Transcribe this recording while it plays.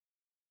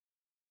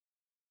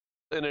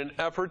In an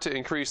effort to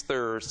increase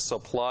their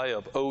supply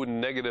of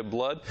O-negative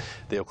blood,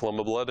 the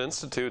Oklahoma Blood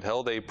Institute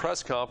held a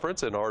press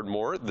conference in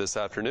Ardmore this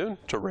afternoon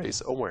to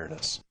raise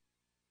awareness.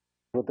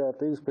 Without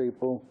these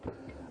people,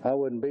 I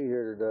wouldn't be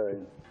here today.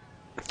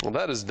 Well,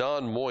 that is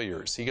Don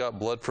Moyers. He got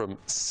blood from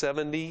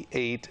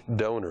 78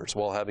 donors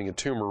while having a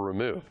tumor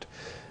removed.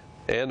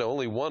 And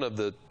only one of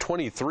the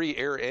 23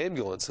 air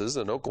ambulances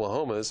in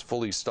Oklahoma is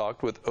fully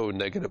stocked with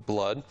O-negative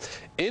blood.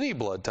 Any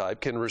blood type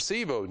can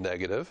receive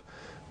O-negative.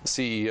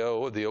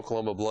 CEO of the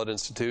Oklahoma Blood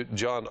Institute,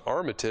 John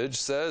Armitage,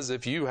 says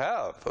if you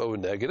have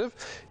O-negative,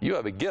 you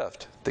have a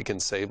gift that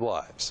can save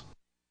lives.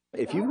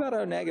 If you've got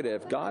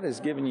O-negative, God has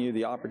given you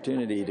the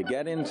opportunity to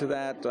get into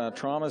that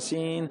trauma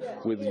scene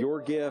with your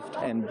gift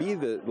and be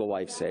the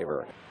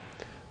lifesaver.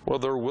 Well,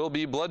 there will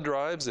be blood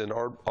drives in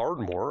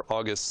Ardmore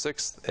August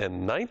 6th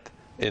and 9th,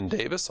 in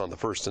Davis on the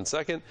 1st and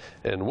 2nd,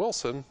 and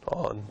Wilson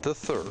on the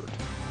 3rd.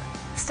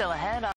 Still ahead.